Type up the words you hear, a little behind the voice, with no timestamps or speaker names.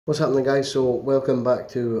What's happening, guys? So welcome back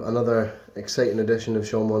to another exciting edition of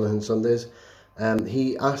Sean Monaghan Sundays.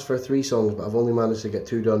 He asked for 3 songs, but I've only managed to get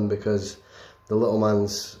 2 done because the little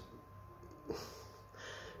man's,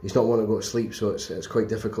 he's not wanting to go to sleep, so it's quite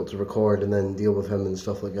difficult to record and then deal with him and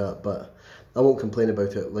stuff like that. But I won't complain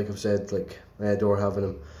about it. Like I've said, like, I adore having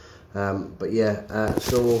him. But yeah,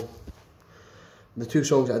 so the 2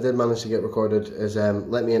 songs that I did manage to get recorded is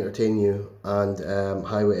Let Me Entertain You and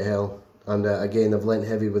Highway to Hell. And again, I've lent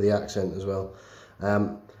heavy with the accent as well.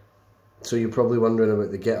 So you're probably wondering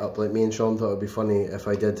about the get-up. Like, me and Sean thought it'd be funny if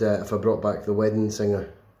I did, if I brought back the wedding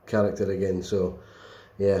singer character again. So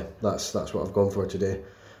yeah, that's what I've gone for today.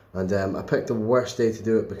 And I picked the worst day to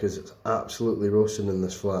do it because it's absolutely roasting in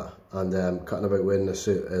this flat, and cutting about wearing a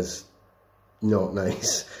suit is not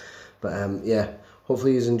nice. But yeah,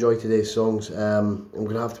 hopefully you enjoy today's songs. I'm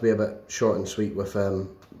gonna have to be a bit short and sweet with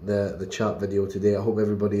the chat video today. I hope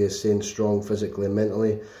everybody is staying strong physically and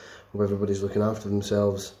mentally. Hope everybody's looking after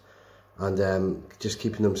themselves and just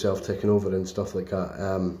keeping themselves ticking over and stuff like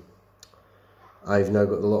that. I've now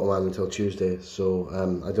got the little man until Tuesday, so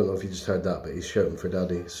I don't know if you just heard that, but he's shouting for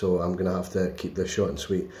daddy, so I'm going to have to keep this short and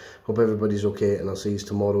sweet. Hope everybody's okay, and I'll see you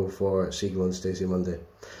tomorrow for Seagull and Stacey Monday.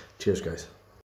 Cheers, guys.